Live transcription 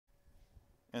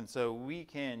And so we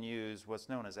can use what's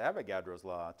known as Avogadro's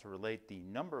law to relate the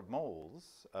number of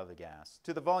moles of a gas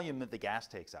to the volume that the gas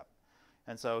takes up.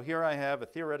 And so here I have a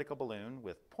theoretical balloon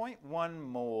with 0.1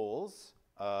 moles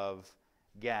of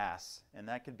gas, and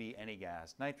that could be any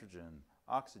gas, nitrogen,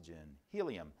 oxygen,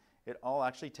 helium. It all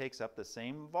actually takes up the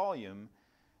same volume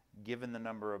given the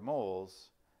number of moles,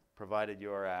 provided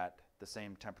you're at the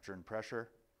same temperature and pressure.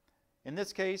 In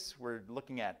this case, we're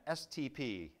looking at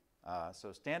STP,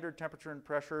 so standard temperature and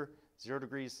pressure, 0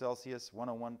 degrees Celsius,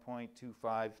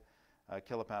 101.25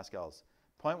 kilopascals.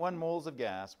 0.1 moles of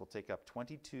gas will take up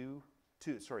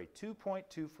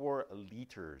 2.24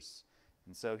 liters.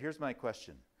 And so here's my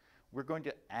question. We're going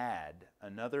to add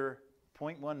another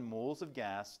 0.1 moles of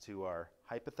gas to our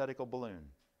hypothetical balloon.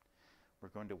 We're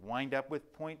going to wind up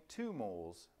with 0.2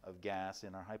 moles of gas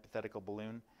in our hypothetical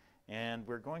balloon, and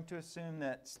we're going to assume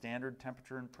that standard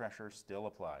temperature and pressure still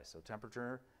applies. So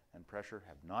temperature and pressure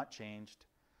have not changed.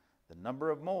 The number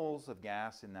of moles of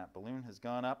gas in that balloon has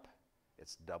gone up.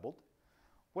 It's doubled.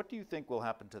 What do you think will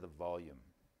happen to the volume?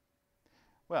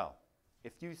 Well,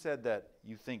 if you said that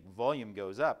you think volume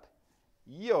goes up,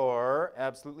 you're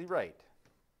absolutely right.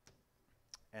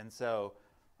 And so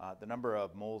the number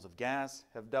of moles of gas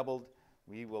have doubled.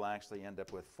 We will actually end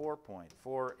up with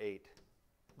 4.48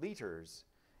 liters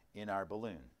in our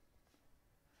balloon.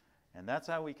 And that's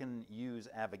how we can use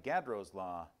Avogadro's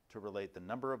law to relate the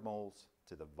number of moles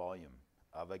to the volume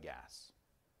of a gas.